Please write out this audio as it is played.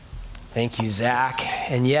Thank you, Zach.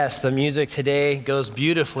 And yes, the music today goes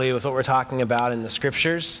beautifully with what we're talking about in the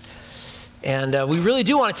scriptures. And we really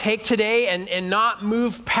do want to take today and not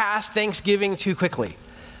move past Thanksgiving too quickly.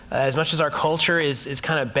 As much as our culture is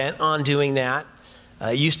kind of bent on doing that.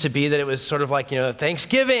 It used to be that it was sort of like,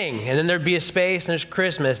 Thanksgiving, and then there'd be a space, and there's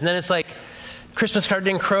Christmas, and then it's like Christmas started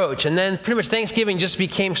to encroach, and then pretty much Thanksgiving just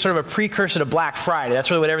became sort of a precursor to Black Friday.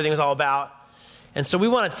 That's really what everything was all about. And so we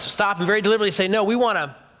want to stop and very deliberately say, no, we want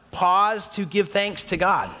to pause to give thanks to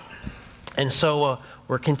God. And so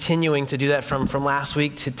we're continuing to do that from last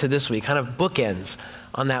week to this week, kind of bookends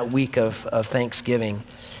on that week of Thanksgiving.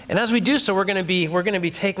 And as we do so, we're going to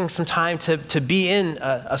be taking some time to be in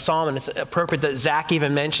a psalm, and it's appropriate that Zach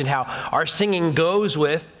even mentioned how our singing goes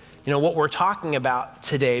with what we're talking about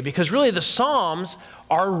today, because really the Psalms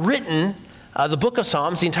are written, the book of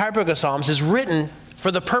Psalms, the entire book of Psalms is written for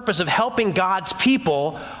the purpose of helping God's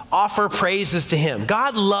people offer praises to Him.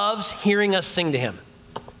 God loves hearing us sing to Him.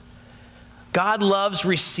 God loves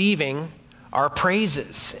receiving our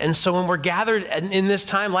praises. And so when we're gathered in this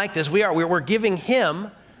time like this, we're giving Him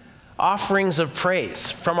offerings of praise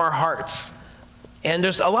from our hearts. And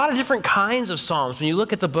there's a lot of different kinds of psalms. When you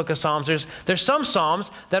look at the book of Psalms, there's some psalms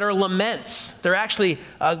that are laments. They're actually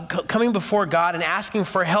coming before God and asking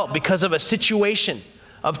for help because of a situation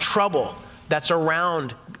of trouble that's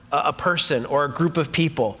around a person or a group of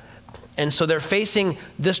people. And so they're facing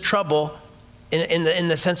this trouble in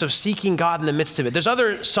the sense of seeking God in the midst of it. There's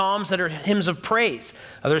other psalms that are hymns of praise.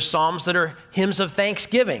 There's psalms that are hymns of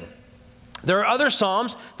thanksgiving. There are other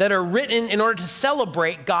psalms that are written in order to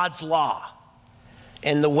celebrate God's law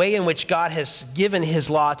and the way in which God has given His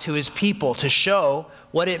law to His people to show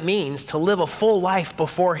what it means to live a full life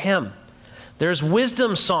before Him. There's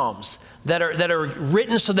wisdom psalms that are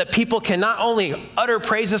written so that people can not only utter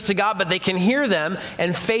praises to God, but they can hear them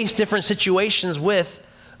and face different situations with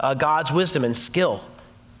God's wisdom and skill.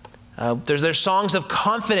 There's songs of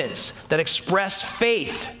confidence that express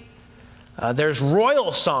faith. There's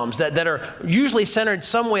royal psalms that are usually centered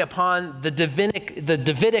some way upon the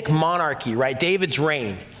Davidic monarchy, right? David's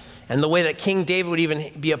reign, and the way that King David would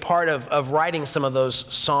even be a part of writing some of those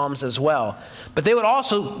psalms as well. But they would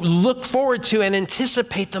also look forward to and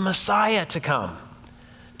anticipate the Messiah to come,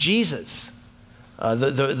 Jesus,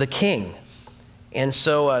 the King. And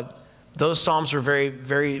so those psalms were very,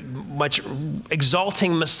 very much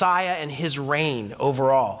exalting Messiah and His reign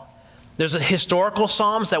overall. There's historical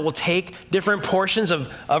psalms that will take different portions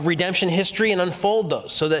of redemption history and unfold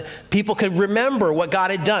those so that people could remember what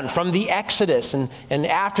God had done from the Exodus and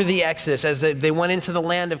after the Exodus as they went into the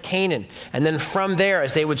land of Canaan. And then from there,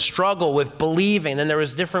 as they would struggle with believing, then there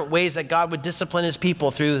was different ways that God would discipline His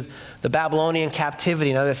people through the Babylonian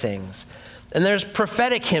captivity and other things. And there's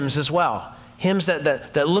prophetic hymns as well, hymns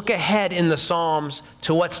that look ahead in the Psalms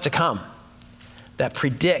to what's to come, that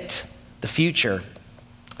predict the future.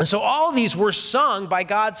 And so all these were sung by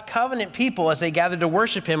God's covenant people as they gathered to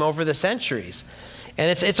worship Him over the centuries. And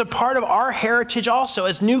it's a part of our heritage also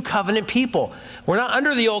as new covenant people. We're not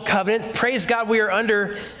under the old covenant. Praise God, we are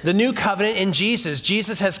under the new covenant in Jesus.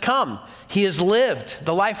 Jesus has come. He has lived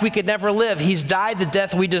the life we could never live. He's died the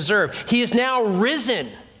death we deserve. He is now risen.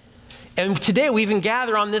 And today we even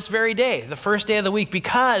gather on this very day, the first day of the week,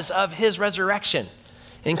 because of His resurrection,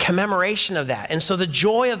 in commemoration of that. And so the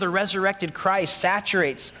joy of the resurrected Christ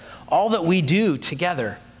saturates all that we do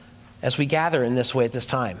together as we gather in this way at this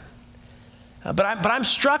time. But I'm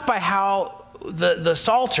struck by how the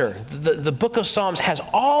Psalter, the book of Psalms, has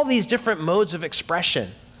all these different modes of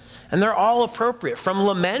expression. And they're all appropriate, from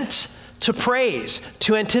lament to praise,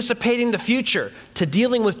 to anticipating the future, to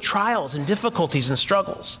dealing with trials and difficulties and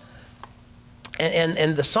struggles.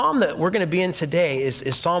 And the psalm that we're going to be in today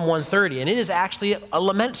is Psalm 130, and it is actually a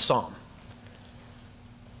lament psalm.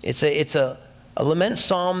 It's a lament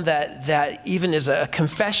psalm that even is a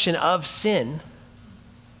confession of sin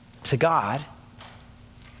to God.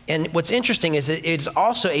 And what's interesting is it's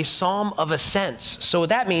also a psalm of ascents. So what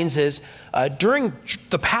that means is during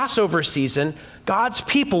the Passover season, God's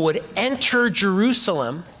people would enter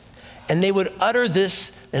Jerusalem, and they would utter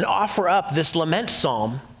this and offer up this lament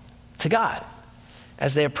psalm to God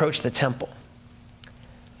as they approach the temple.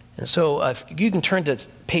 And so if you can turn to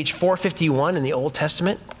page 451 in the Old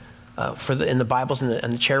Testament in the Bibles in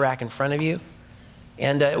the chair rack in front of you.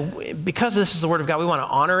 And because this is the Word of God, we want to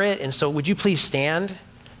honor it. And so would you please stand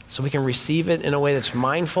so we can receive it in a way that's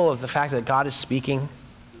mindful of the fact that God is speaking.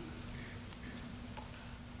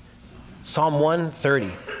 Psalm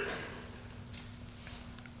 130.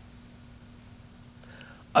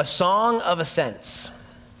 A song of ascents.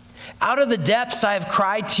 Out of the depths I have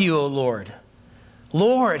cried to you, O Lord.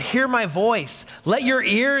 Lord, hear my voice. Let your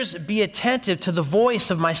ears be attentive to the voice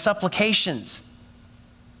of my supplications.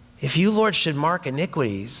 If you, Lord, should mark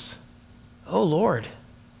iniquities, oh Lord,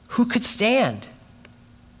 who could stand?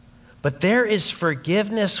 But there is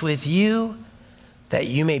forgiveness with you that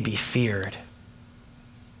you may be feared.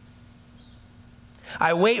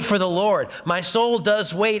 I wait for the Lord. My soul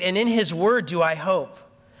does wait, and in his word do I hope.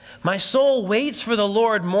 My soul waits for the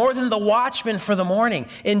Lord more than the watchman for the morning.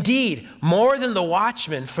 Indeed, more than the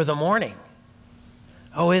watchman for the morning.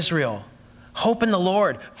 O Israel, hope in the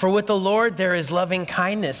Lord, for with the Lord there is loving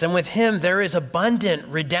kindness, and with him there is abundant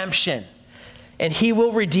redemption. And he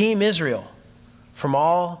will redeem Israel from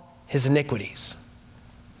all his iniquities.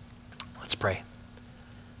 Let's pray.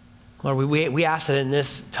 Lord, we ask that in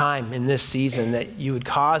this time, in this season, that you would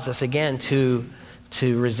cause us again to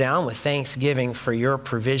resound with thanksgiving for your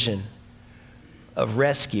provision of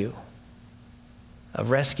rescue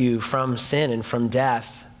from sin and from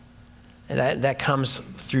death. And that comes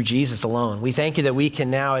through Jesus alone. We thank you that we can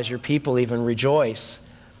now, as your people, even rejoice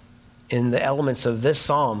in the elements of this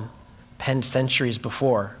psalm penned centuries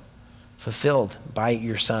before, fulfilled by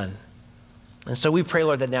your Son. And so we pray,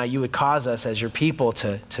 Lord, that now you would cause us as your people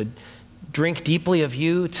to drink deeply of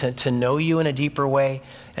you, to know you in a deeper way,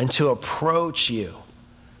 and to approach you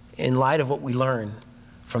in light of what we learn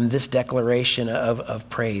from this declaration of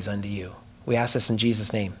praise unto you. We ask this in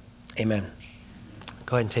Jesus' name. Amen.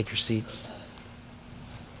 Go ahead and take your seats.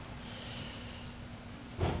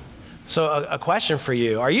 So a question for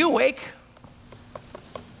you. Are you awake?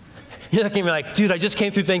 You're looking at me like, dude, I just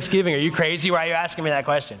came through Thanksgiving. Are you crazy? Why are you asking me that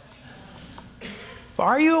question?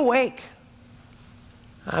 Are you awake?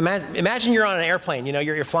 Imagine you're on an airplane. You know,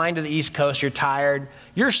 you're flying to the East Coast. You're tired.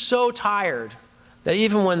 You're so tired that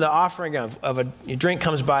even when the offering of a drink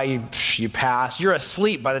comes by, you pass. You're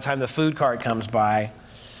asleep by the time the food cart comes by.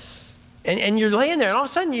 And you're laying there, and all of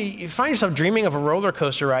a sudden you find yourself dreaming of a roller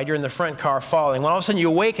coaster ride. You're in the front car falling. When all of a sudden you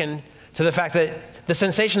awaken to the fact that the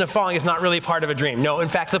sensation of falling is not really part of a dream. No, in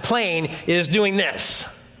fact, the plane is doing this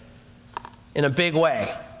in a big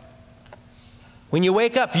way. When you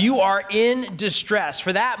wake up, you are in distress.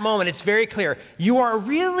 For that moment, it's very clear. You are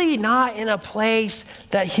really not in a place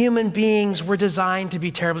that human beings were designed to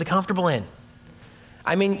be terribly comfortable in.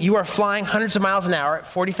 I mean, you are flying hundreds of miles an hour at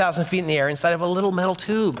 40,000 feet in the air inside of a little metal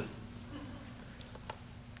tube.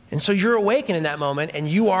 And so you're awakened in that moment, and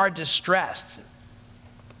you are distressed.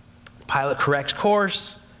 The pilot corrects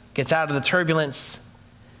course, gets out of the turbulence.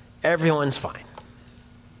 Everyone's fine.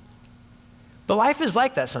 But life is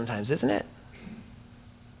like that sometimes, isn't it?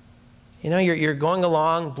 You know, you're going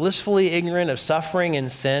along blissfully ignorant of suffering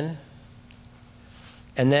and sin,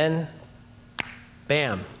 and then,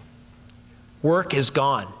 bam, work is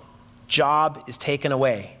gone. Job is taken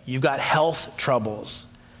away. You've got health troubles.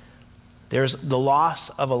 There's the loss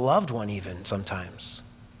of a loved one even sometimes.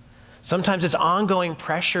 Sometimes it's ongoing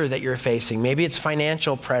pressure that you're facing. Maybe it's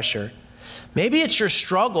financial pressure. Maybe it's your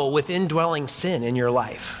struggle with indwelling sin in your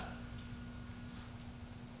life.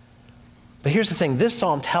 But here's the thing, this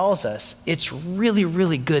psalm tells us it's really,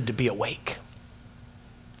 really good to be awake.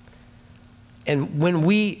 And when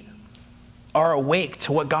we are awake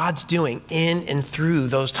to what God's doing in and through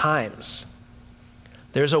those times,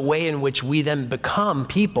 there's a way in which we then become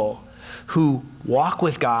people who walk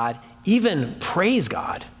with God, even praise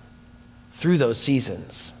God through those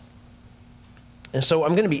seasons. And so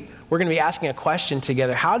we're going to be asking a question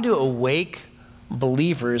together. How do awake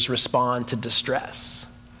believers respond to distress?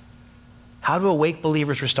 How do awake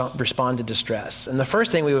believers respond to distress? And the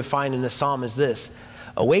first thing we would find in this psalm is this: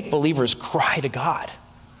 awake believers cry to God.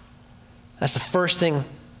 That's the first thing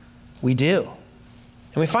we do.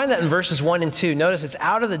 And we find that in verses 1 and 2. Notice it's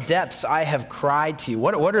out of the depths I have cried to you.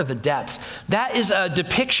 What are the depths? That is a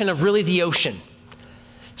depiction of really the ocean.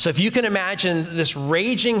 So if you can imagine this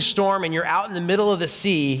raging storm and you're out in the middle of the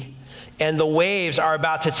sea and the waves are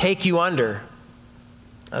about to take you under.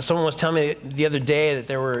 Someone was telling me the other day that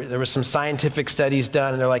there was some scientific studies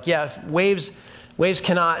done, and they're like, yeah, waves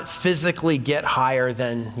cannot physically get higher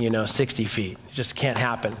than 60 feet. It just can't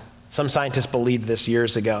happen. Some scientists believed this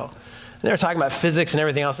years ago. And they were talking about physics and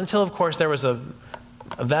everything else until, of course, there was a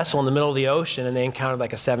vessel in the middle of the ocean, and they encountered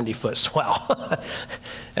like a 70-foot swell.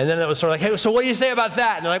 And then it was sort of like, hey, so what do you say about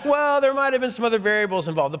that? And they're like, well, there might have been some other variables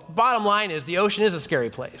involved. The bottom line is the ocean is a scary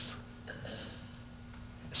place,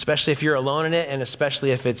 especially if you're alone in it, and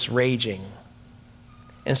especially if it's raging.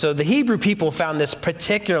 And so the Hebrew people found this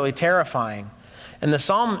particularly terrifying. And the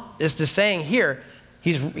psalmist is saying here,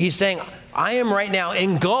 he's saying, I am right now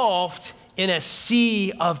engulfed in a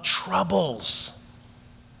sea of troubles.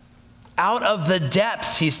 Out of the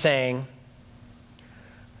depths, he's saying,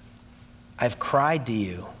 I've cried to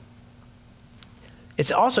you.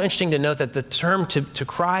 It's also interesting to note that the term to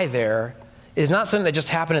cry there is not something that just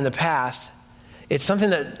happened in the past. It's something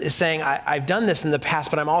that is saying, I've done this in the past,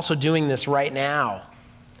 but I'm also doing this right now.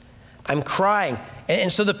 I'm crying.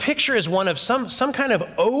 And so the picture is one of some kind of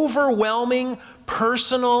overwhelming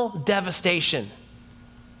personal devastation.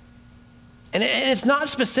 And it's not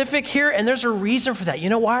specific here, and there's a reason for that. You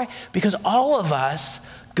know why? Because all of us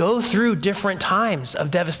go through different times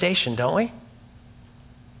of devastation, don't we?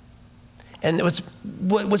 And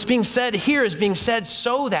what's being said here is being said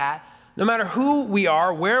so that no matter who we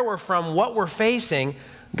are, where we're from, what we're facing,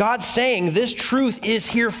 God's saying this truth is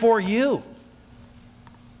here for you.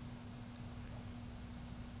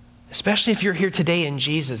 Especially if you're here today in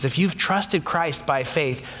Jesus, if you've trusted Christ by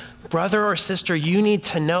faith, brother or sister, you need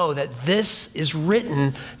to know that this is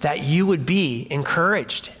written that you would be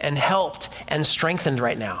encouraged and helped and strengthened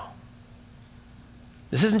right now.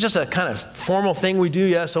 This isn't just a kind of formal thing we do.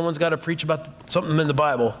 Yeah, someone's got to preach about something in the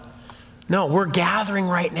Bible. No, we're gathering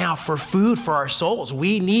right now for food for our souls.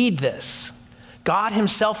 We need this. God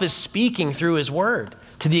himself is speaking through his word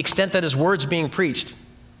to the extent that his word's being preached.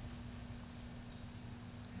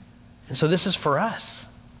 And so this is for us.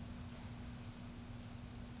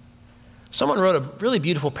 Someone wrote a really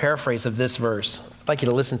beautiful paraphrase of this verse. I'd like you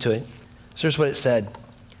to listen to it. So here's what it said.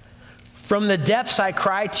 From the depths I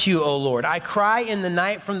cry to you, O Lord. I cry in the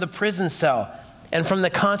night from the prison cell and from the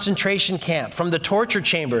concentration camp, from the torture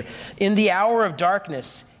chamber. In the hour of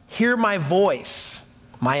darkness, hear my voice,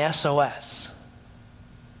 my SOS.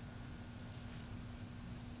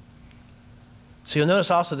 So you'll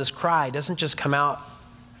notice also this cry doesn't just come out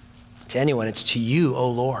to anyone. It's to you, O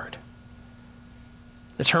Lord.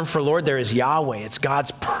 The term for Lord there is Yahweh. It's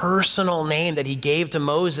God's personal name that he gave to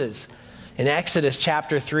Moses in Exodus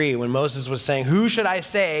chapter 3 when Moses was saying, who should I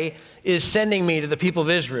say is sending me to the people of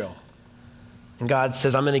Israel? And God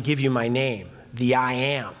says, I'm going to give you my name, the I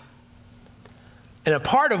am. And a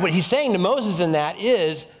part of what he's saying to Moses in that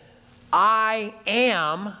is, I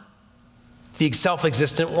am the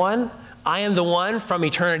self-existent one. I am the one from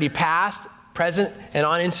eternity past, present, and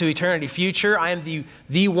on into eternity future. I am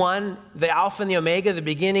the one, the Alpha and the Omega, the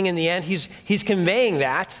beginning and the end. He's conveying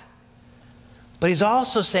that. But he's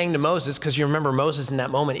also saying to Moses, because you remember Moses in that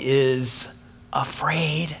moment is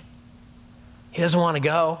afraid. He doesn't want to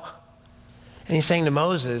go. And he's saying to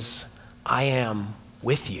Moses, I am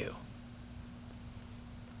with you.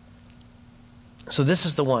 So this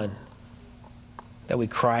is the one that we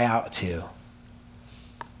cry out to.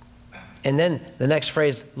 And then the next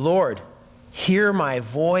phrase, Lord, hear my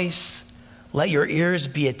voice. Let your ears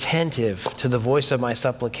be attentive to the voice of my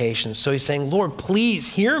supplications. So he's saying, Lord, please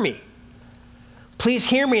hear me. Please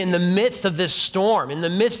hear me in the midst of this storm, in the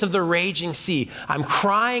midst of the raging sea. I'm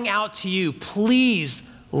crying out to you. Please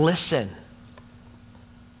listen.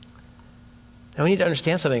 Now we need to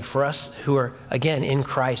understand something for us who are, again, in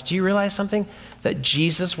Christ. Do you realize something? That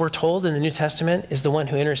Jesus, we're told in the New Testament, is the one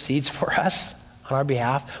who intercedes for us on our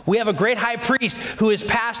behalf. We have a great high priest who has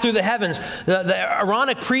passed through the heavens. The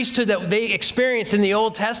Aaronic priesthood that they experienced in the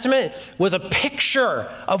Old Testament was a picture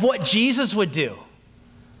of what Jesus would do.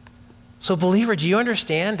 So believer, do you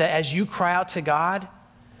understand that as you cry out to God,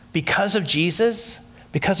 because of Jesus,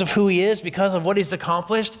 because of who he is, because of what he's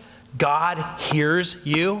accomplished, God hears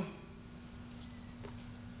you?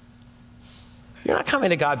 You're not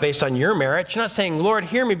coming to God based on your merit. You're not saying, Lord,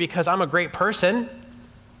 hear me because I'm a great person.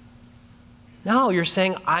 No, you're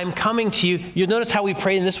saying, I'm coming to you. You'll notice how we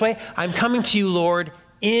pray in this way. I'm coming to you, Lord,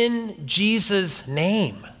 in Jesus'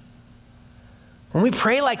 name. When we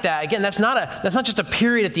pray like that, again, that's not just a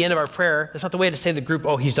period at the end of our prayer. That's not the way to say to the group,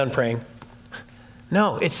 oh, he's done praying.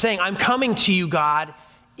 No, it's saying, I'm coming to you, God,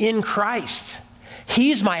 in Christ.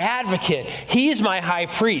 He's my advocate. He's my high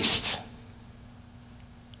priest.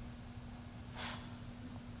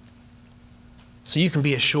 So you can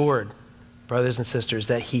be assured, brothers and sisters,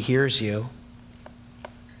 that he hears you.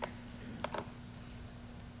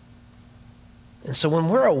 And so when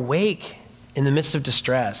we're awake in the midst of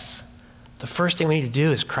distress, the first thing we need to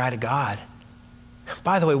do is cry to God.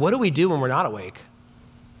 By the way, what do we do when we're not awake?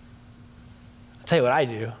 I'll tell you what I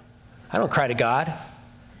do. I don't cry to God.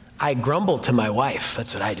 I grumble to my wife.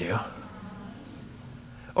 That's what I do.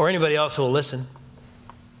 Or anybody else who will listen.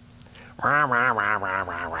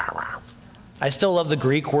 I still love the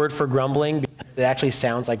Greek word for grumbling because it actually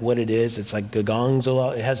sounds like what it is. It's like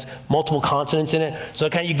gagongzolo. It has multiple consonants in it. So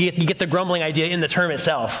you get the grumbling idea in the term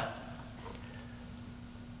itself.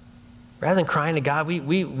 Rather than crying to God,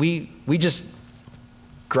 we just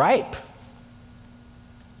gripe.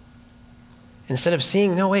 Instead of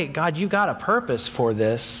seeing, no, wait, God, you've got a purpose for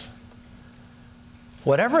this.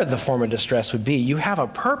 whatever the form of distress would be, you have a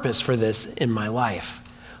purpose for this in my life.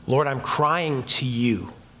 Lord, I'm crying to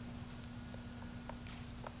you.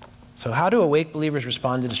 So how do awake believers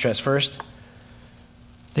respond to distress? First,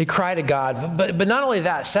 they cry to God. But not only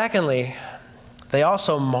that, secondly, they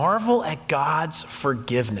also marvel at God's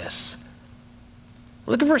forgiveness.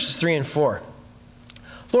 Look at verses 3 and 4.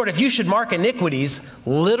 Lord, if you should mark iniquities,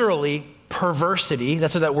 literally perversity,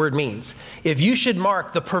 that's what that word means. If you should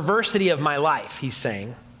mark the perversity of my life, he's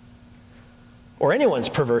saying, or anyone's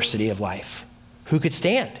perversity of life, who could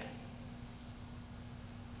stand?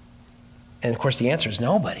 And of course, the answer is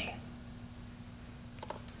nobody.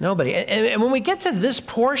 Nobody. And when we get to this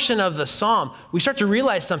portion of the psalm, we start to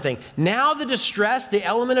realize something. Now the distress, the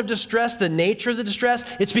element of distress, the nature of the distress,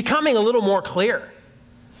 it's becoming a little more clear.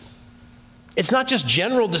 It's not just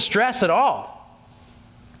general distress at all.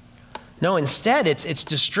 No, instead, it's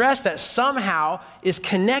distress that somehow is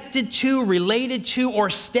connected to, related to, or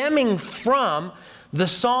stemming from the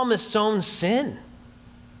psalmist's own sin.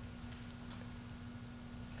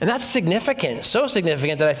 And that's significant, so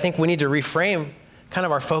significant that I think we need to reframe kind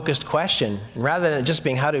of our focused question. And rather than it just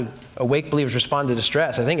being how do awake believers respond to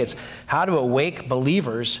distress, I think it's how do awake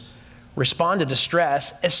believers respond to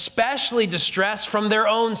distress, especially distress from their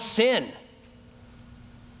own sin.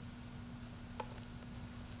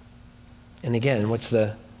 And again,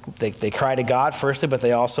 they cry to God firstly, but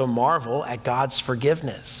they also marvel at God's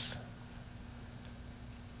forgiveness.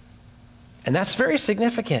 And that's very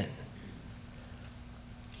significant.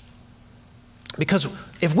 Because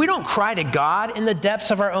if we don't cry to God in the depths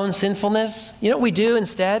of our own sinfulness, you know what we do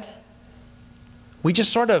instead? We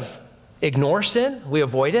just sort of ignore sin. We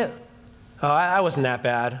avoid it. Oh, I wasn't that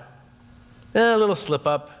bad. A little slip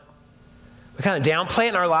up. We kind of downplay it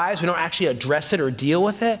in our lives. We don't actually address it or deal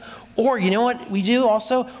with it. Or you know what we do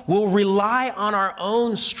also? We'll rely on our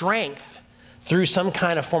own strength through some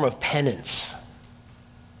kind of form of penance.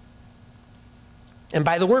 And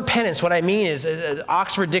by the word penance, what I mean is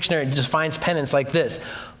Oxford Dictionary defines penance like this.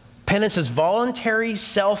 Penance is voluntary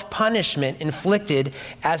self-punishment inflicted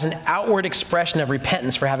as an outward expression of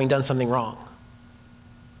repentance for having done something wrong.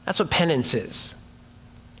 That's what penance is.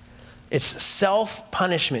 It's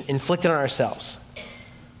self-punishment inflicted on ourselves.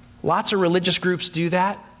 Lots of religious groups do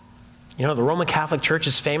that. You know, the Roman Catholic Church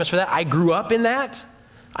is famous for that. I grew up in that.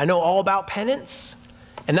 I know all about penance.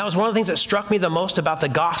 And that was one of the things that struck me the most about the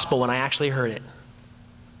gospel when I actually heard it.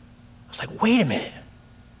 I was like, wait a minute.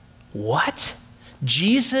 What?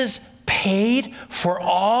 Jesus paid for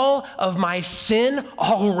all of my sin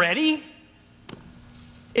already?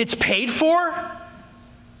 It's paid for?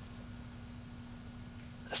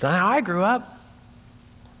 That's not how I grew up.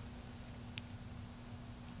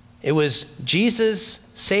 It was Jesus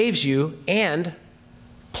saves you and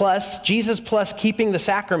plus, Jesus plus keeping the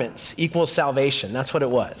sacraments equals salvation. That's what it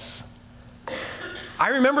was. I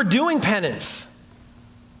remember doing penance.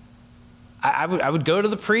 I would go to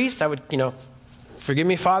the priest. I would, forgive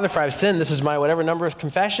me, Father, for I've sinned. This is my whatever number of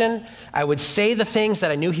confession. I would say the things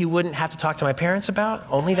that I knew he wouldn't have to talk to my parents about.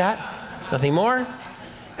 Only that, nothing more.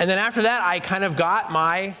 And then after that, I kind of got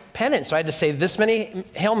my penance. So I had to say this many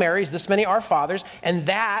Hail Marys, this many Our Fathers, and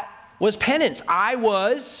that was penance. I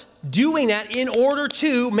was doing that in order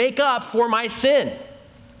to make up for my sin.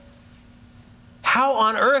 How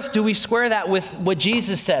on earth do we square that with what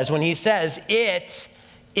Jesus says when he says, it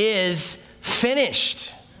is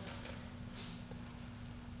finished?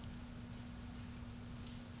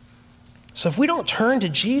 So if we don't turn to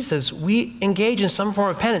Jesus, we engage in some form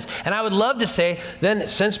of penance. And I would love to say, then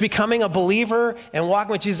since becoming a believer and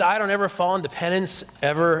walking with Jesus, I don't ever fall into penance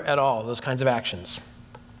ever at all, those kinds of actions.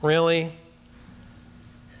 Really?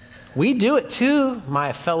 We do it too,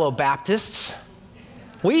 my fellow Baptists.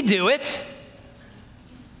 We do it.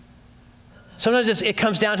 Sometimes it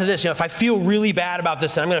comes down to this, if I feel really bad about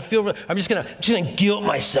this, I'm just gonna guilt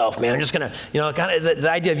myself, man. I'm just gonna, kind of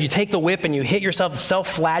the idea of you take the whip and you hit yourself,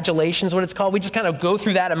 self-flagellation is what it's called. We just kind of go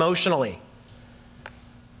through that emotionally.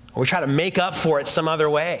 Or we try to make up for it some other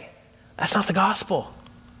way. That's not the gospel.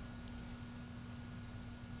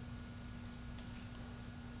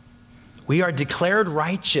 We are declared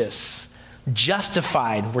righteous,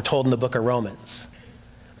 justified, we're told in the book of Romans.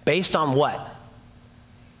 Based on what?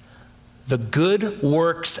 The good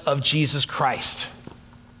works of Jesus Christ.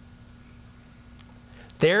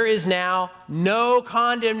 There is now no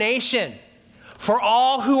condemnation for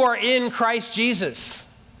all who are in Christ Jesus.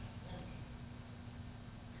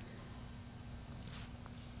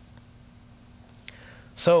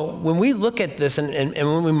 So when we look at this and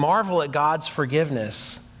when we marvel at God's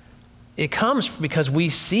forgiveness, it comes because we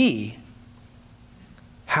see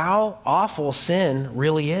how awful sin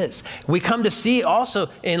really is. We come to see also,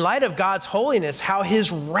 in light of God's holiness, how his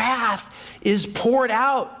wrath is poured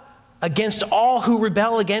out against all who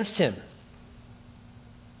rebel against him.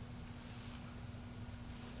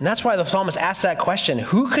 And that's why the psalmist asked that question,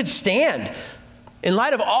 who could stand? In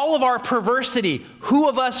light of all of our perversity, who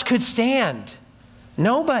of us could stand?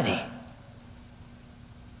 Nobody.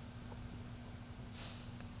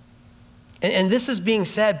 And this is being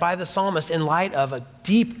said by the psalmist in light of a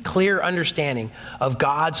deep, clear understanding of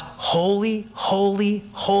God's holy, holy,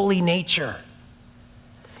 holy nature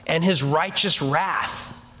and his righteous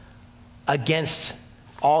wrath against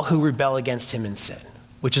all who rebel against him in sin,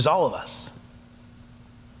 which is all of us.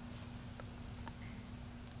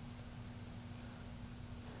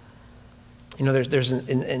 You know,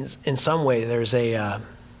 in some way, there's a, when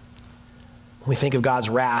we think of God's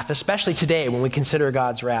wrath, especially today when we consider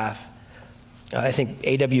God's wrath, I think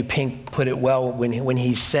A.W. Pink put it well when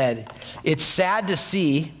he said, it's sad to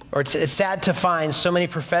see, or it's sad to find so many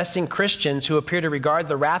professing Christians who appear to regard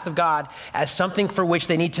the wrath of God as something for which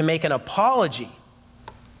they need to make an apology,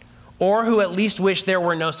 or who at least wish there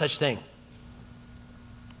were no such thing.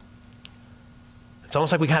 It's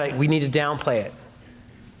almost like we need to downplay it.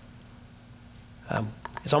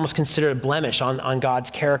 It's almost considered a blemish on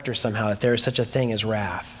God's character somehow that there is such a thing as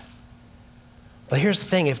wrath. But here's the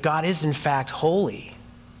thing, if God is in fact holy,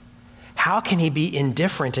 how can he be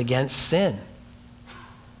indifferent against sin?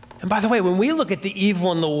 And by the way, when we look at the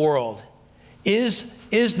evil in the world, is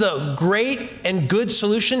the great and good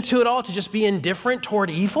solution to it all to just be indifferent toward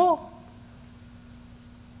evil?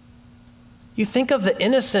 You think of the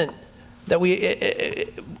innocent that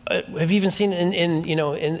we have even seen in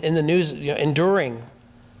the news, enduring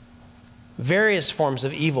various forms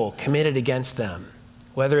of evil committed against them,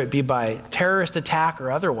 whether it be by terrorist attack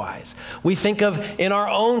or otherwise. We think of in our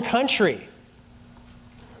own country,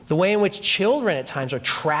 the way in which children at times are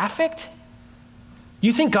trafficked.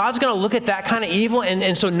 You think God's going to look at that kind of evil?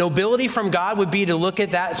 And so nobility from God would be to look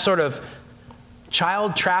at that sort of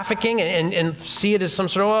child trafficking and see it as some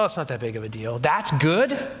sort of, well, it's not that big of a deal. That's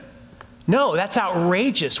good? No, that's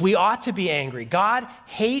outrageous. We ought to be angry. God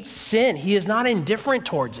hates sin. He is not indifferent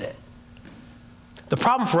towards it. The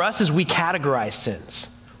problem for us is we categorize sins.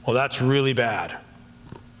 Well, that's really bad.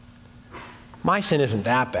 My sin isn't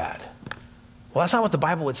that bad. Well, that's not what the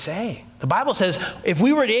Bible would say. The Bible says if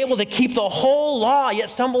we were able to keep the whole law yet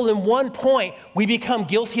stumbled in one point, we become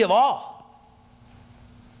guilty of all.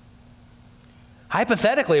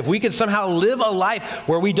 Hypothetically, if we could somehow live a life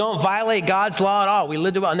where we don't violate God's law at all, we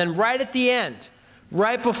lived well, and then right at the end,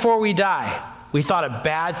 right before we die, we thought a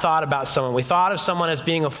bad thought about someone. We thought of someone as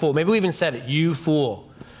being a fool. Maybe we even said it, you fool.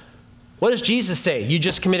 What does Jesus say? You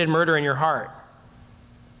just committed murder in your heart,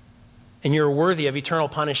 and you're worthy of eternal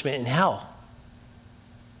punishment in hell.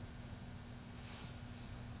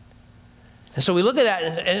 And so we look at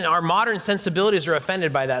that, and our modern sensibilities are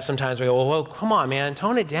offended by that sometimes. We go, well, come on, man,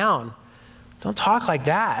 tone it down. Don't talk like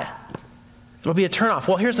that. It'll be a turnoff.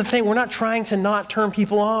 Well, here's the thing. We're not trying to not turn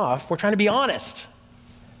people off. We're trying to be honest.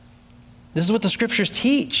 This is what the scriptures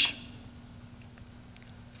teach.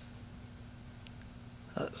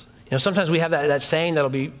 Sometimes we have that saying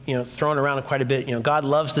that'll be thrown around quite a bit. God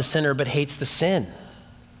loves the sinner but hates the sin.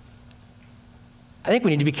 I think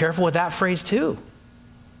we need to be careful with that phrase too.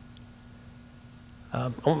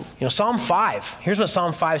 Psalm 5. Here's what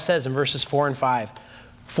Psalm 5 says in verses 4 and 5.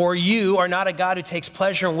 For you are not a God who takes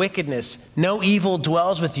pleasure in wickedness. No evil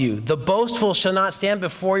dwells with you. The boastful shall not stand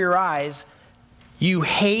before your eyes. You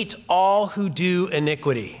hate all who do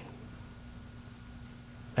iniquity.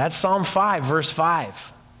 That's Psalm 5, verse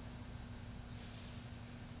 5.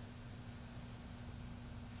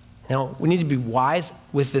 Now, we need to be wise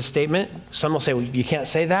with this statement. Some will say, well, you can't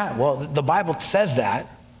say that. Well, the Bible says that.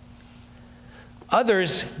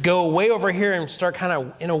 Others go way over here and start kind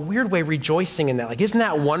of, in a weird way, rejoicing in that. Like, isn't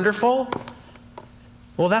that wonderful?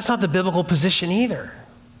 Well, that's not the biblical position either.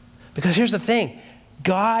 Because here's the thing.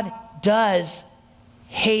 God does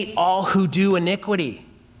hate all who do iniquity.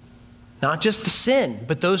 Not just the sin,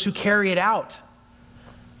 but those who carry it out.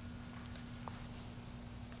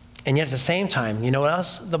 And yet at the same time, you know what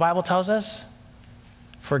else the Bible tells us?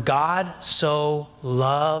 For God so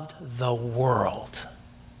loved the world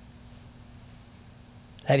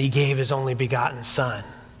that he gave his only begotten Son.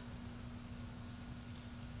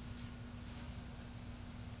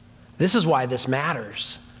 This is why this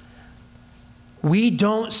matters. We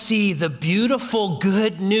don't see the beautiful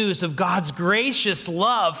good news of God's gracious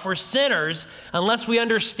love for sinners unless we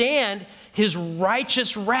understand his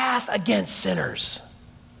righteous wrath against sinners.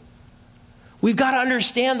 We've got to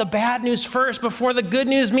understand the bad news first before the good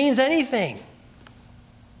news means anything.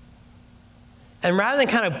 And rather than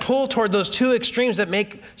kind of pull toward those two extremes that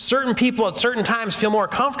make certain people at certain times feel more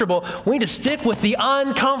comfortable, we need to stick with the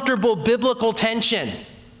uncomfortable biblical tension.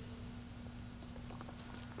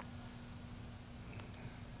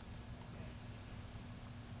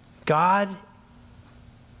 God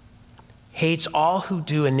hates all who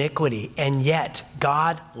do iniquity, and yet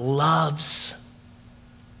God loves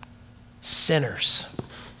sinners.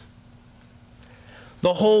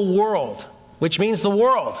 The whole world, which means the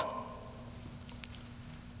world.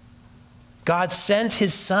 God sent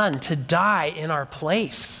his son to die in our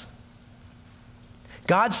place.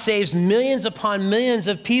 God saves millions upon millions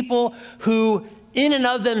of people who, in and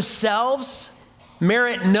of themselves,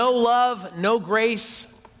 merit no love, no grace.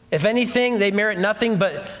 If anything, they merit nothing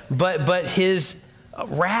but his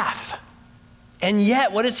wrath. And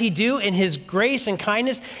yet, what does he do in his grace and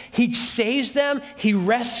kindness? He saves them, he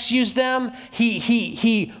rescues them,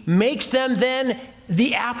 he makes them then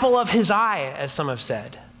the apple of his eye, as some have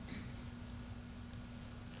said.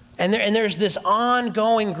 And there's this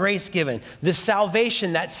ongoing grace given, this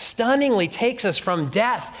salvation that stunningly takes us from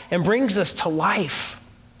death and brings us to life.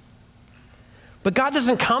 But God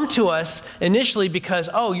doesn't come to us initially because,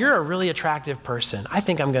 oh, you're a really attractive person. I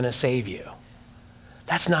think I'm going to save you.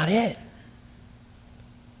 That's not it.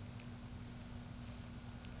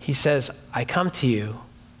 He says, I come to you,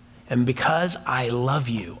 and because I love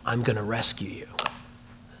you, I'm going to rescue you.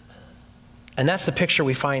 And that's the picture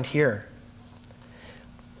we find here.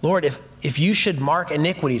 Lord, if you should mark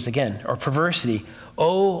iniquities, again, or perversity,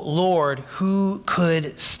 O Lord, who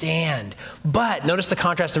could stand? But, notice the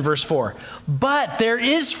contrast in verse 4. But there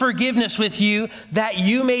is forgiveness with you that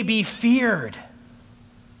you may be feared.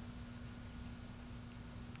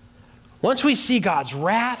 Once we see God's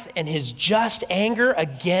wrath and his just anger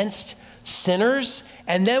against sinners,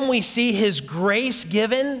 and then we see his grace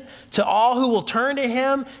given to all who will turn to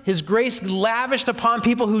him, his grace lavished upon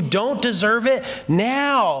people who don't deserve it,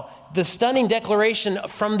 now the stunning declaration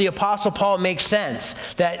from the Apostle Paul makes sense,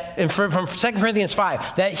 that from 2 Corinthians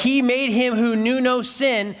 5, that he made him who knew no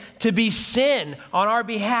sin to be sin on our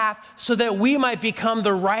behalf so that we might become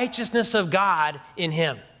the righteousness of God in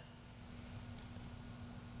him.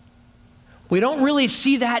 We don't really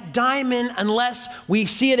see that diamond unless we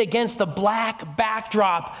see it against the black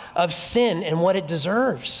backdrop of sin and what it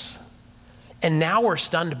deserves. And now we're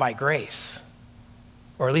stunned by grace,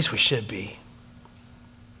 or at least we should be.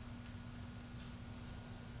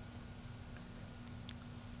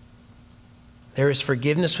 There is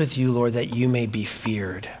forgiveness with you, Lord, that you may be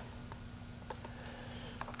feared.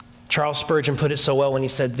 Charles Spurgeon put it so well when he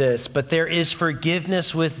said this, but there is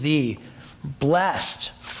forgiveness with thee.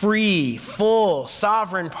 Blessed, free, full,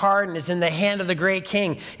 sovereign pardon is in the hand of the great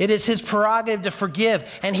King. It is his prerogative to forgive,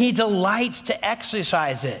 and he delights to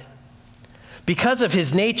exercise it. Because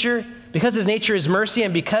his nature is mercy,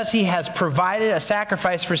 and because he has provided a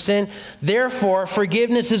sacrifice for sin, therefore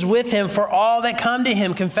forgiveness is with him for all that come to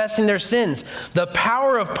him confessing their sins. The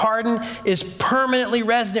power of pardon is permanently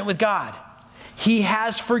resident with God. He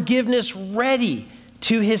has forgiveness ready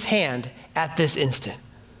to his hand at this instant.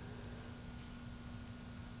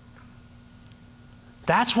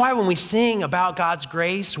 That's why when we sing about God's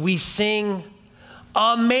grace, we sing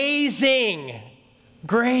amazing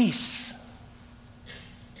grace.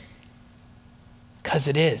 Because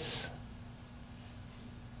it is.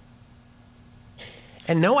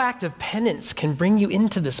 And no act of penance can bring you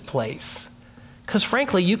into this place. Because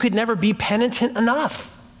frankly, you could never be penitent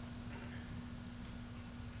enough.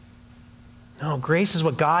 No, grace is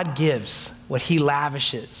what God gives, what he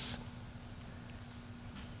lavishes.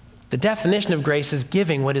 The definition of grace is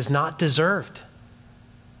giving what is not deserved.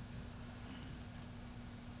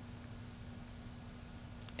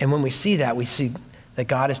 And when we see that, we see that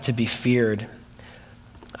God is to be feared.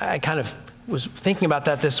 I kind of was thinking about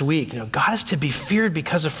that this week. God is to be feared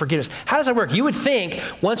because of forgiveness. How does that work? You would think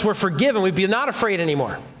once we're forgiven, we'd be not afraid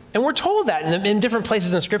anymore. And we're told that in different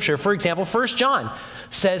places in Scripture. For example, 1 John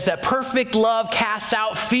says that perfect love casts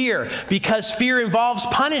out fear because fear involves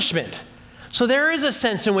punishment. So there is a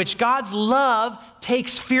sense in which God's love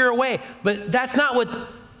takes fear away. But that's not what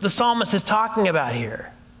the psalmist is talking about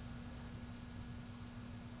here.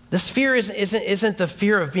 This fear isn't the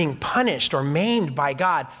fear of being punished or maimed by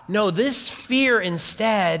God. No, this fear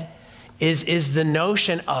instead is the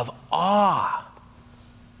notion of awe.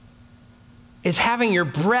 It's having your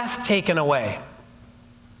breath taken away.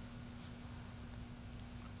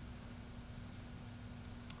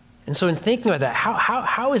 And so in thinking about that,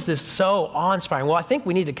 how is this so awe-inspiring? Well, I think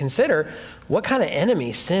we need to consider what kind of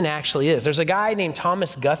enemy sin actually is. There's a guy named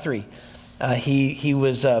Thomas Guthrie. He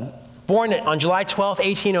was born on July 12th,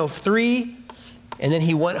 1803, and then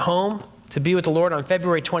he went home to be with the Lord on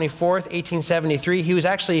February 24th, 1873. He was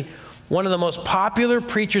actually one of the most popular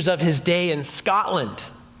preachers of his day in Scotland.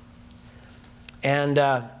 And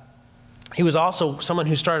he was also someone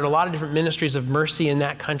who started a lot of different ministries of mercy in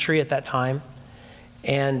that country at that time.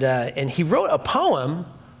 And he wrote a poem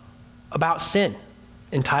about sin,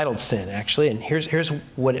 entitled Sin, actually. And here's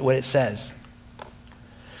what it says.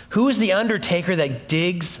 Who is the undertaker that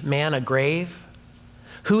digs man a grave?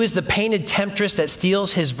 Who is the painted temptress that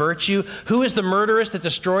steals his virtue? Who is the murderess that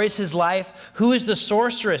destroys his life? Who is the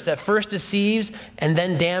sorceress that first deceives and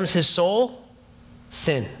then damns his soul?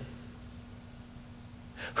 Sin.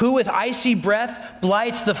 Who with icy breath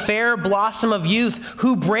blights the fair blossom of youth?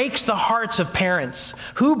 Who breaks the hearts of parents?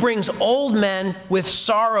 Who brings old men with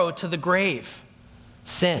sorrow to the grave?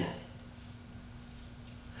 Sin.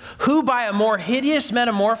 Who by a more hideous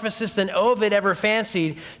metamorphosis than Ovid ever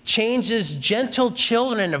fancied changes gentle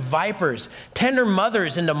children into vipers, tender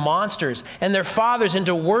mothers into monsters, and their fathers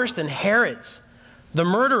into worse than Herods, the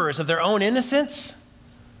murderers of their own innocence?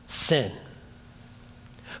 Sin.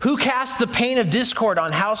 Who casts the pain of discord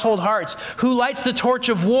on household hearts? Who lights the torch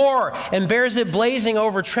of war and bears it blazing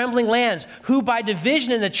over trembling lands? Who by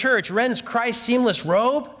division in the church rends Christ's seamless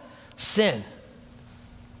robe? Sin.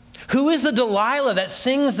 Who is the Delilah that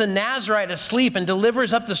sings the Nazarite asleep and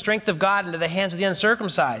delivers up the strength of God into the hands of the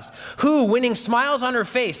uncircumcised? Who, winning smiles on her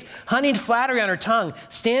face, honeyed flattery on her tongue,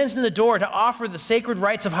 stands in the door to offer the sacred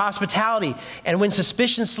rites of hospitality, and when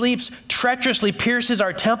suspicion sleeps, treacherously pierces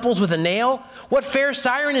our temples with a nail? What fair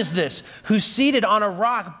siren is this, who seated on a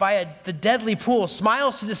rock by the deadly pool,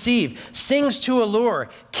 smiles to deceive, sings to allure,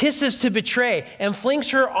 kisses to betray, and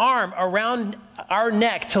flings her arm around our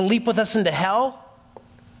neck to leap with us into hell?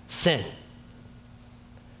 Sin.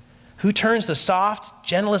 Who turns the soft,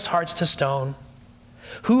 gentlest hearts to stone?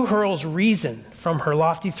 Who hurls reason from her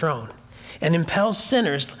lofty throne and impels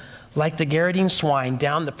sinners like the Gerardine swine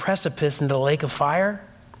down the precipice into the lake of fire?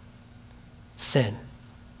 Sin.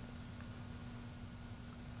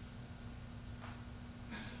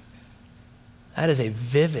 That is a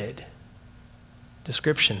vivid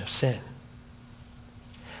description of sin.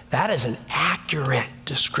 That is an accurate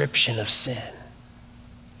description of sin.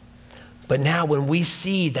 But now when we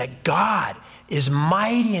see that God is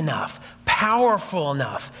mighty enough, powerful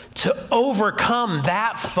enough to overcome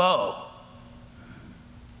that foe,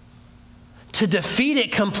 to defeat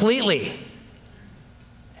it completely,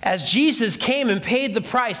 as Jesus came and paid the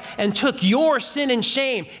price and took your sin and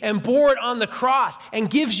shame and bore it on the cross and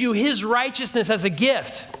gives you his righteousness as a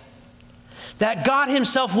gift, that God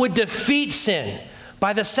himself would defeat sin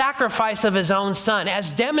by the sacrifice of his own son,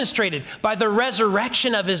 as demonstrated by the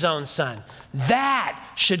resurrection of his own son. That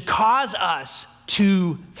should cause us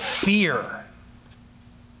to fear.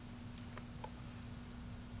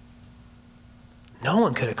 No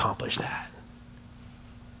one could accomplish that.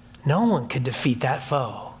 No one could defeat that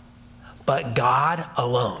foe, but God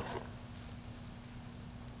alone.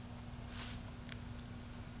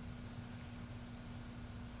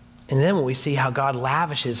 And then when we see how God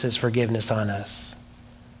lavishes his forgiveness on us,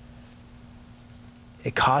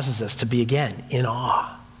 it causes us to be, again, in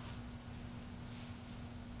awe.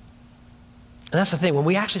 And that's the thing. When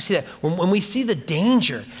we actually see that, when we see the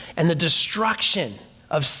danger and the destruction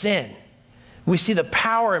of sin, we see the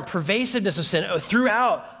power and pervasiveness of sin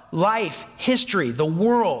throughout life, history, the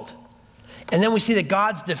world, and then we see that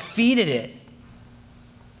God's defeated it,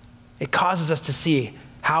 it causes us to see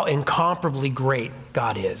how incomparably great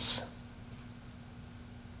God is.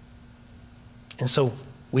 And so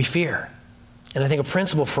we fear. And I think a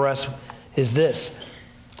principle for us is this: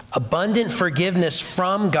 abundant forgiveness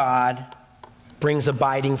from God brings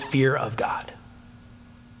abiding fear of God.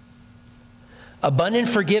 Abundant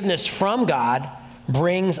forgiveness from God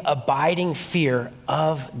brings abiding fear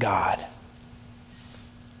of God.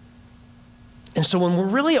 And so when we're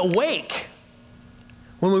really awake,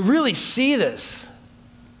 when we really see this,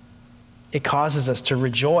 it causes us to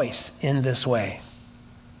rejoice in this way.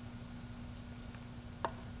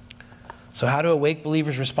 So how do awake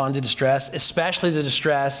believers respond to distress, especially the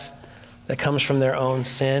distress that comes from their own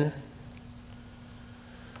sin?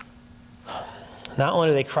 Not only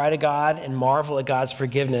do they cry to God and marvel at God's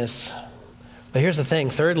forgiveness, but here's the thing.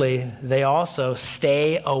 Thirdly, they also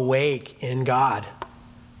stay awake in God.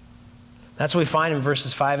 That's what we find in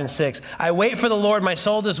verses 5 and 6. I wait for the Lord, my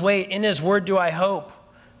soul does wait. In his word do I hope.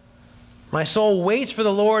 My soul waits for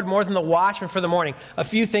the Lord more than the watchman for the morning. A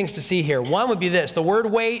few things to see here. One would be this. The word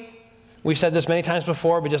wait, we've said this many times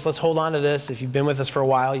before, but just let's hold on to this. If you've been with us for a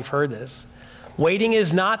while, you've heard this. Waiting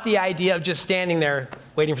is not the idea of just standing there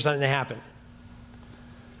waiting for something to happen.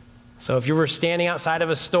 So if you were standing outside of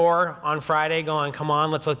a store on Friday going, come on,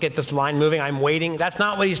 let's get this line moving, I'm waiting, that's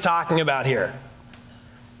not what he's talking about here.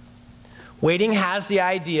 Waiting has the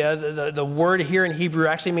idea, the word here in Hebrew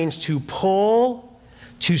actually means to pull,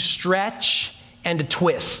 to stretch, and to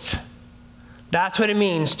twist. That's what it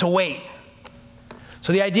means to wait.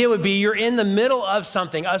 So the idea would be you're in the middle of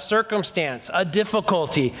something, a circumstance, a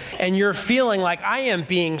difficulty, and you're feeling like I am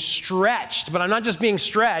being stretched, but I'm not just being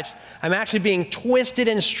stretched, I'm actually being twisted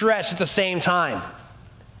and stretched at the same time.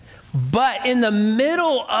 But in the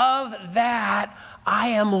middle of that, I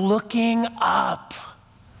am looking up.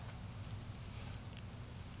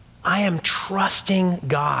 I am trusting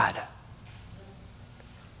God.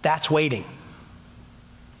 That's waiting.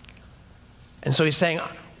 And so he's saying,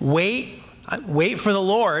 wait for the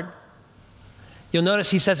Lord. You'll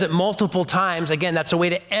notice he says it multiple times. Again, that's a way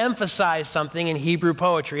to emphasize something in Hebrew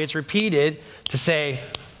poetry. It's repeated to say,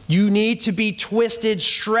 you need to be twisted,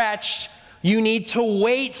 stretched. You need to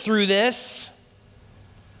wait through this.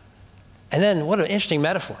 And then, what an interesting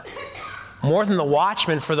metaphor. More than the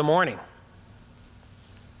watchman for the morning.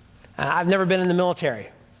 I've never been in the military,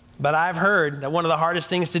 but I've heard that one of the hardest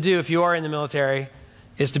things to do if you are in the military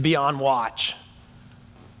is to be on watch.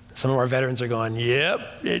 Some of our veterans are going, yep,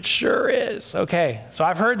 it sure is. Okay, so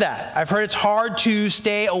I've heard that. I've heard it's hard to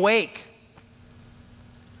stay awake.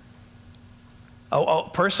 A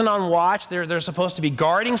person on watch, they're supposed to be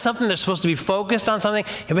guarding something. They're supposed to be focused on something.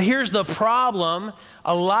 But here's the problem.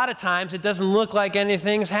 A lot of times it doesn't look like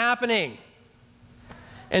anything's happening.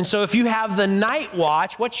 And so if you have the night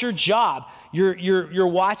watch, what's your job? You're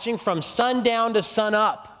watching from sundown to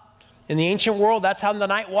sunup. In the ancient world, that's how the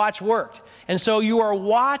night watch worked. And so you are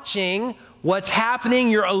watching what's happening.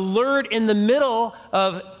 You're alert in the middle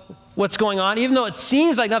of what's going on, even though it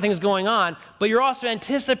seems like nothing's going on, but you're also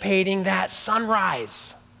anticipating that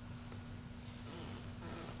sunrise.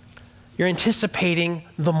 You're anticipating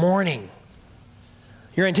the morning.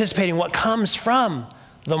 You're anticipating what comes from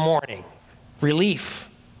the morning. Relief,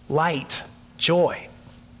 light, joy.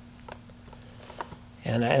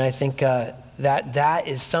 And I think that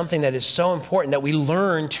is something that is so important, that we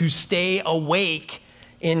learn to stay awake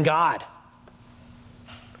in God,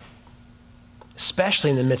 especially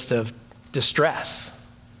in the midst of distress.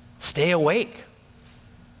 Stay awake.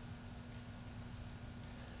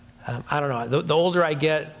 I don't know. The older I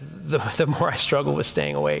get, the more I struggle with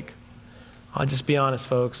staying awake. I'll just be honest,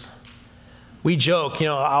 folks. We joke,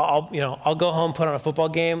 I'll go home, put on a football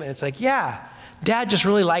game, and it's like, yeah, Dad just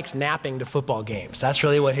really likes napping to football games. That's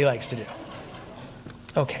really what he likes to do.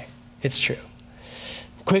 Okay, it's true.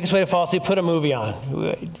 Quickest way to fall asleep, put a movie on.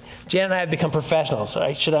 Jan and I have become professionals. So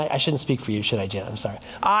I shouldn't speak for you, should I, Jan? I'm sorry.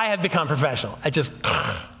 I have become professional at just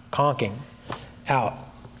conking out.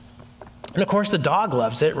 And of course the dog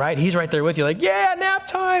loves it, right? He's right there with you like, yeah, nap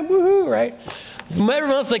time, woohoo, right?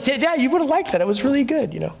 Everyone else is like, Dad, you would have liked that. It was really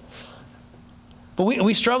good, But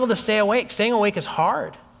we struggle to stay awake. Staying awake is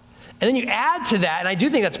hard. And then you add to that, and I do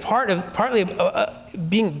think that's partly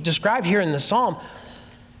being described here in the psalm,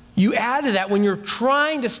 you add to that when you're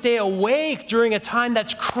trying to stay awake during a time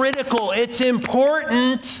that's critical, it's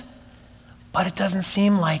important, but it doesn't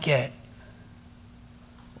seem like it.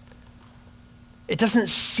 It doesn't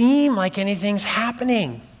seem like anything's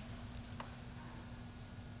happening.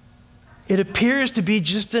 It appears to be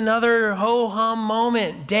just another ho-hum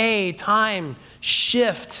moment, day, time,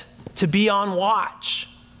 shift to be on watch.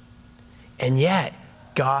 And yet,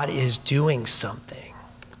 God is doing something.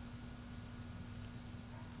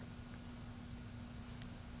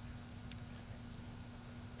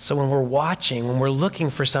 So when we're watching, when we're looking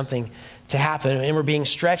for something to happen, and we're being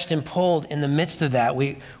stretched and pulled in the midst of that,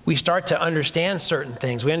 we start to understand certain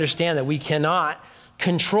things. We understand that we cannot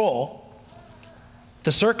control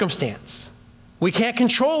the circumstance. We can't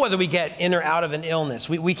control whether we get in or out of an illness.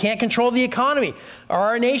 We can't control the economy or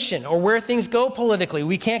our nation or where things go politically.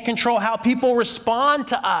 We can't control how people respond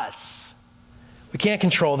to us. We can't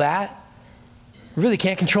control that. We really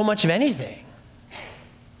can't control much of anything.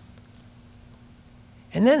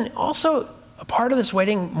 And then also a part of this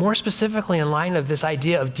waiting, more specifically in line of this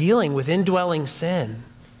idea of dealing with indwelling sin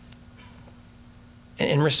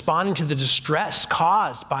and responding to the distress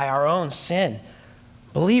caused by our own sin.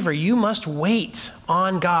 Believer, you must wait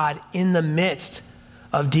on God in the midst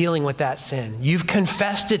of dealing with that sin. You've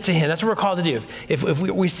confessed it to him. That's what we're called to do. If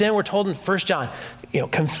we sin, we're told in 1 John,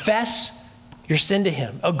 confess your sin to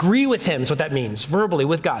him. Agree with him is what that means, verbally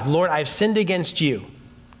with God. Lord, I've sinned against you.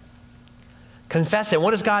 Confess it.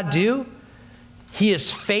 What does God do? He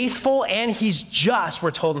is faithful and he's just,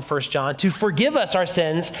 we're told in 1 John, to forgive us our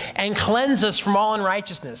sins and cleanse us from all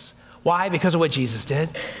unrighteousness. Why? Because of what Jesus did.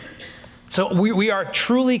 So we are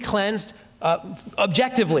truly cleansed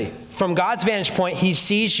objectively. From God's vantage point, he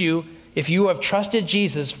sees you. If you have trusted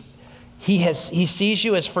Jesus, he sees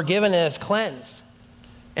you as forgiven and as cleansed.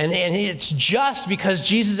 And it's just because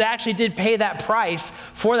Jesus actually did pay that price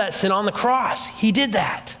for that sin on the cross. He did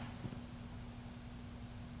that.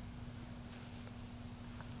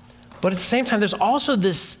 But at the same time, there's also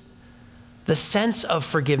the sense of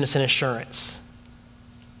forgiveness and assurance.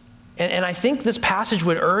 And I think this passage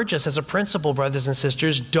would urge us as a principle, brothers and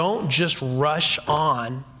sisters, don't just rush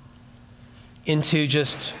on into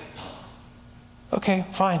just, okay,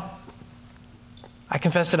 fine. I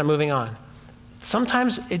confess that I'm moving on.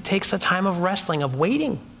 Sometimes it takes a time of wrestling, of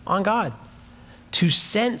waiting on God to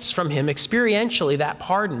sense from him experientially that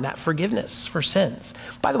pardon, that forgiveness for sins.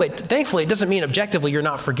 By the way, thankfully, it doesn't mean objectively you're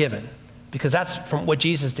not forgiven, because that's from what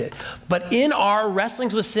Jesus did. But in our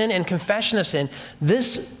wrestlings with sin and confession of sin,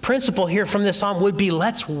 this principle here from this psalm would be,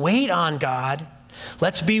 let's wait on God.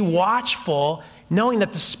 Let's be watchful, knowing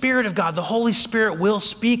that the Spirit of God, the Holy Spirit, will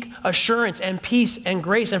speak assurance and peace and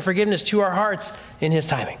grace and forgiveness to our hearts in his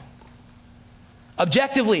timing.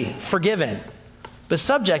 Objectively forgiven, but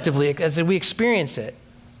subjectively, as we experience it,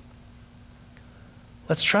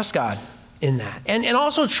 let's trust God in that. And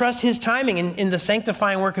also trust his timing in the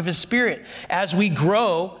sanctifying work of his Spirit as we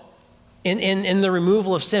grow in the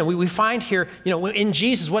removal of sin. We find here, in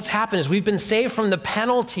Jesus, what's happened is we've been saved from the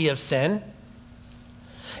penalty of sin.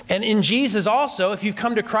 And in Jesus also, if you've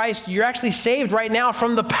come to Christ, you're actually saved right now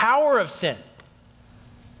from the power of sin.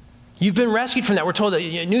 You've been rescued from that. We're told that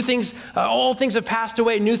new things, old things have passed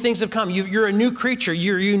away, new things have come. You're a new creature.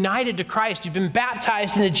 You're united to Christ. You've been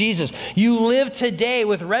baptized into Jesus. You live today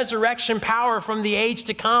with resurrection power from the age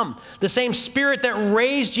to come. The same Spirit that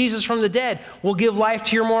raised Jesus from the dead will give life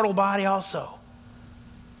to your mortal body also.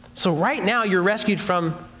 So right now, you're rescued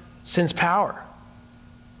from sin's power.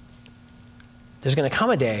 There's going to come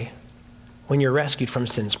a day when you're rescued from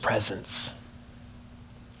sin's presence.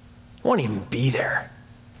 It won't even be there.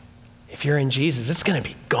 If you're in Jesus, it's going to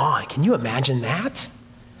be gone. Can you imagine that?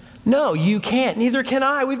 No, you can't. Neither can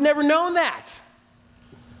I. We've never known that.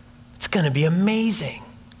 It's going to be amazing.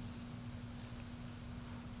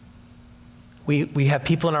 We have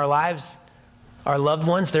people in our lives, our loved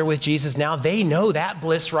ones, they're with Jesus now. They know that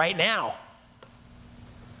bliss right now.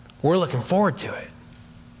 We're looking forward to it.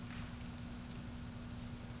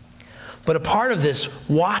 But a part of this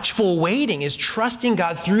watchful waiting is trusting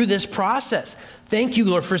God through this process. Thank you,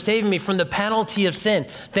 Lord, for saving me from the penalty of sin.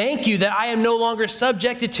 Thank you that I am no longer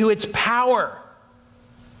subjected to its power,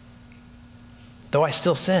 though I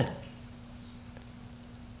still sin.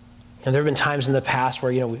 And there have been times in the past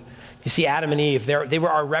where, you see Adam and Eve, they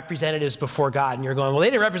were our representatives before God, and you're going, well,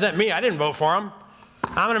 they didn't represent me. I didn't vote for them.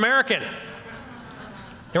 I'm an American.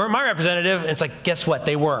 They weren't my representative. And it's like, guess what?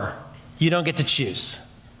 They were. You don't get to choose.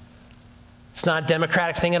 It's not a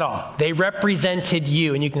democratic thing at all. They represented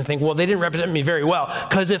you, and you can think, well, they didn't represent me very well,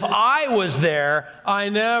 because if I was there, I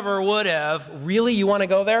never would have. Really, you want to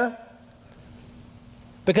go there?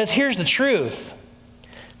 Because here's the truth.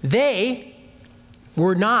 They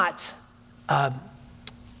were not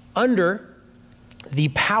under the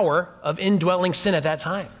power of indwelling sin at that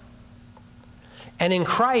time. And in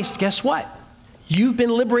Christ, guess what? You've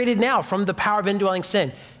been liberated now from the power of indwelling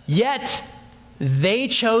sin. Yet, they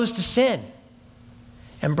chose to sin.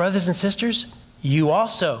 And brothers and sisters, you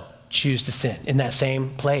also choose to sin in that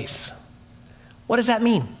same place. What does that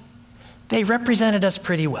mean? They represented us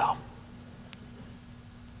pretty well.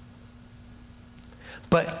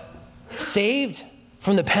 But saved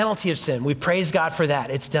from the penalty of sin, we praise God for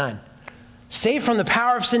that. It's done. Saved from the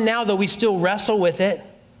power of sin now, though we still wrestle with it.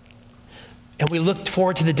 And we look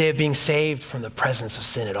forward to the day of being saved from the presence of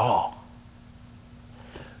sin at all.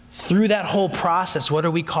 Through that whole process, what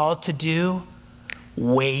are we called to do?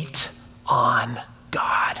 Wait on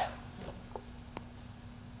God.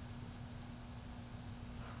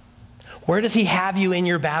 Where does he have you in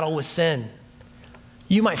your battle with sin?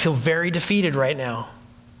 You might feel very defeated right now.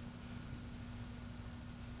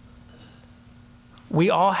 We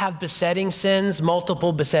all have besetting sins,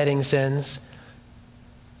 multiple besetting sins.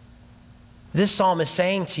 This psalm is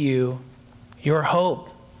saying to you, your hope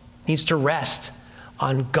needs to rest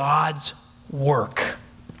on God's work.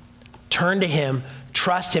 Turn to him,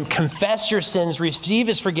 trust him, confess your sins, receive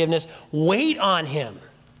his forgiveness, wait on him,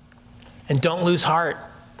 and don't lose heart,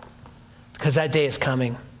 because that day is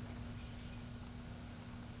coming.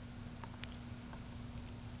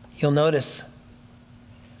 You'll notice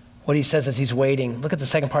what he says as he's waiting. Look at the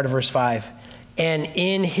second part of verse 5. And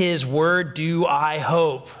in his word do I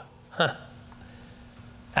hope.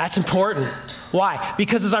 That's important. Why?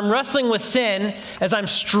 Because as I'm wrestling with sin, as I'm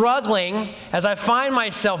struggling, as I find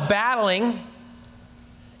myself battling,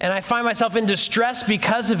 and I find myself in distress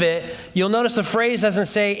because of it, you'll notice the phrase doesn't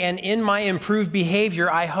say, and in my improved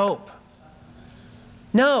behavior, I hope.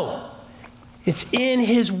 No. It's in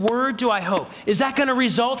his word do I hope. Is that going to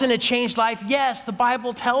result in a changed life? Yes, the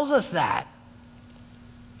Bible tells us that.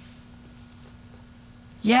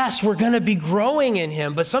 Yes, we're going to be growing in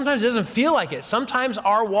him, but sometimes it doesn't feel like it. Sometimes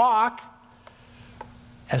our walk,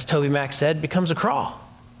 as Toby Mac said, becomes a crawl.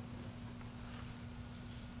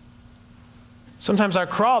 Sometimes our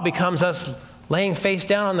crawl becomes us laying face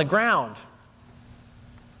down on the ground.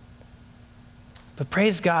 But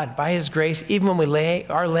praise God, by his grace, even when we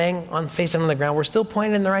are laying on face down on the ground, we're still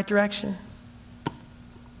pointed in the right direction.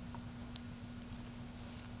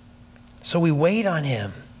 So we wait on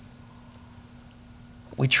him.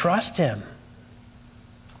 We trust him.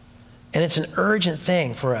 And it's an urgent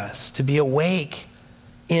thing for us to be awake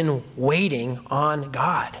in waiting on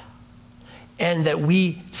God. And that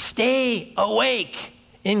we stay awake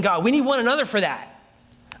in God. We need one another for that.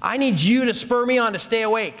 I need you to spur me on to stay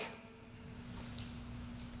awake.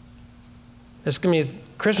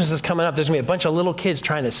 Christmas is coming up. There's going to be a bunch of little kids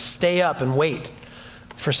trying to stay up and wait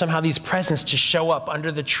for somehow these presents to show up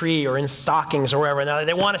under the tree or in stockings or wherever. Now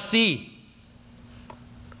they want to see.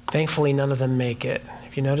 Thankfully, none of them make it.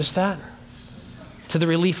 Have you noticed that? To the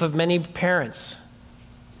relief of many parents.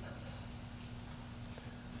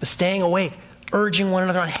 But staying awake, urging one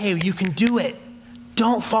another on, hey, you can do it.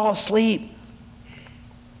 Don't fall asleep.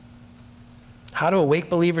 How do awake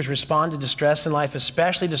believers respond to distress in life,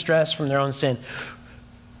 especially distress from their own sin?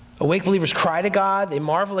 Awake believers cry to God. They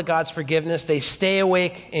marvel at God's forgiveness. They stay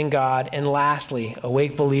awake in God. And lastly,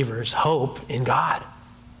 awake believers hope in God.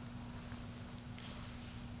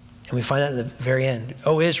 And we find that at the very end.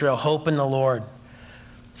 O Israel, hope in the Lord.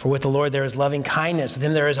 For with the Lord there is loving kindness. With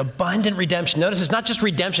him there is abundant redemption. Notice it's not just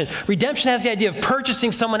redemption. Redemption has the idea of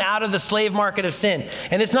purchasing someone out of the slave market of sin.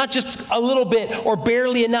 And it's not just a little bit or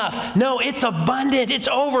barely enough. No, it's abundant. It's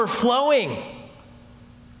overflowing.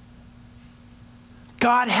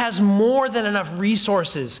 God has more than enough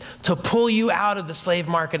resources to pull you out of the slave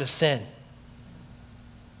market of sin.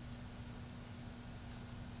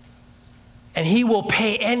 And he will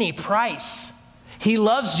pay any price. He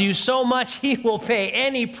loves you so much, he will pay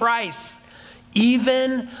any price,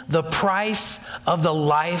 even the price of the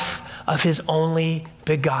life of his only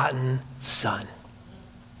begotten Son.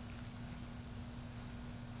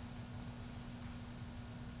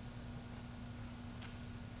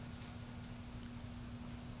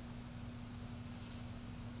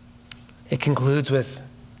 It concludes with,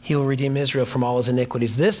 he will redeem Israel from all his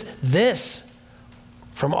iniquities. This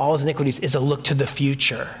from all his iniquities is a look to the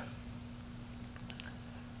future.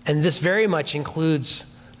 And this very much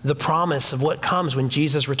includes the promise of what comes when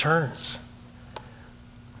Jesus returns.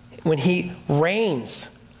 When he reigns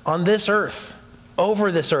on this earth,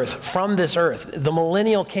 over this earth, from this earth, the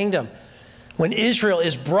millennial kingdom, when Israel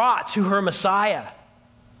is brought to her Messiah,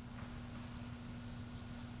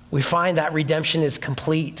 we find that redemption is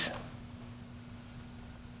complete.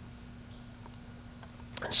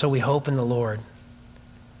 And so we hope in the Lord.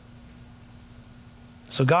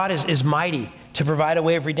 So God is mighty to provide a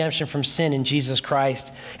way of redemption from sin in Jesus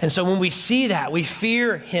Christ. And so when we see that, we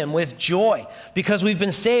fear him with joy because we've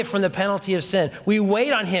been saved from the penalty of sin. We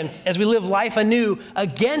wait on him as we live life anew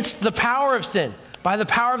against the power of sin by the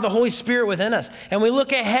power of the Holy Spirit within us. And we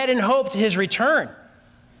look ahead in hope to his return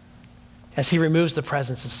as he removes the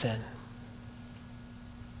presence of sin.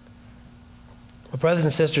 Well, brothers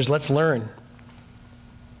and sisters, let's learn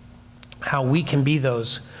how we can be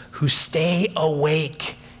those who stay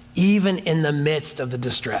awake even in the midst of the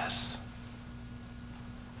distress.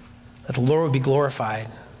 That the Lord would be glorified.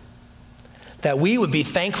 That we would be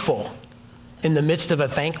thankful in the midst of a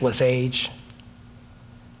thankless age.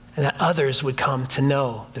 And that others would come to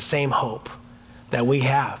know the same hope that we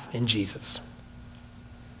have in Jesus.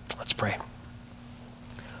 Let's pray.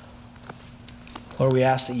 Lord, we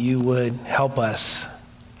ask that you would help us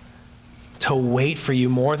to wait for you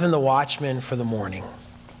more than the watchman for the morning.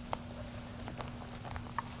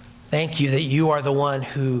 Thank you that you are the one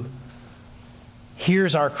who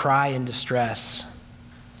hears our cry in distress,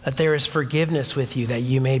 that there is forgiveness with you, that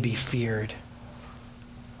you may be feared.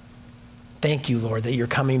 Thank you, Lord, that you're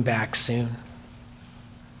coming back soon.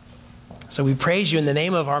 So we praise you in the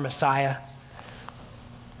name of our Messiah,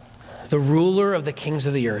 the ruler of the kings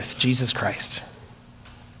of the earth, Jesus Christ.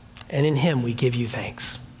 And in him we give you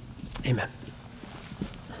thanks. Amen.